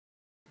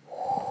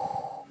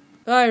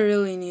I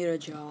really need a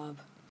job.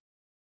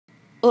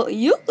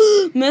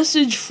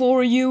 Message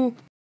for you.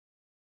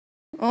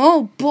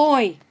 Oh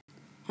boy.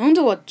 I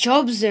wonder what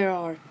jobs there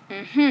are.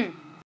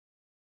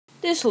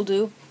 This'll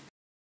do.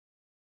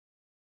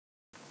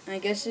 I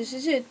guess this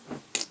is it.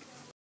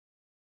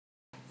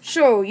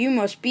 So, you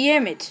must be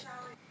Emmet.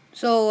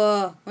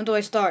 So, when do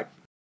I start?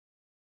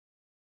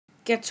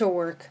 Get to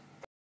work.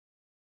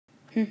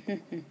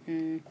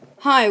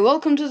 Hi,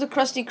 welcome to the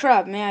Krusty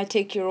Krab. May I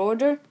take your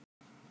order?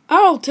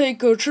 I'll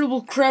take a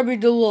triple Krabby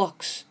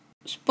Deluxe.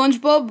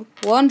 SpongeBob,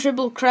 1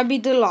 triple Krabby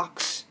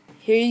Deluxe.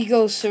 Here you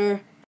go,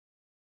 sir.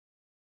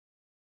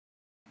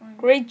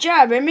 Great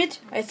job, Emmet.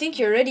 I think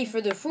you're ready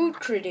for the food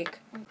critic.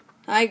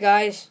 Hi,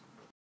 guys.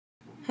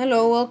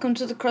 Hello, welcome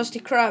to the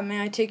Krusty Krab.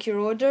 May I take your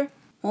order?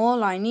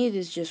 All I need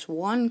is just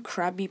 1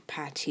 Krabby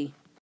Patty.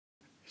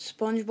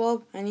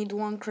 SpongeBob, I need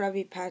 1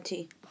 Krabby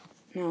Patty.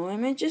 No,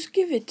 Emmet, just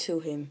give it to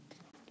him.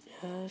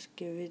 Just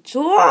give it to...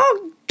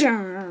 Oh,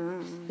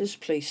 damn. This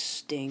place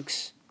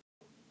stinks.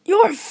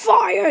 You're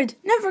fired!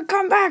 Never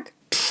come back!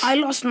 I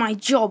lost my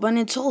job and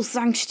it's all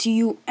thanks to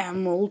you,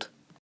 Emerald.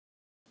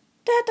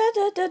 Da da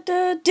da da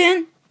da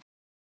din.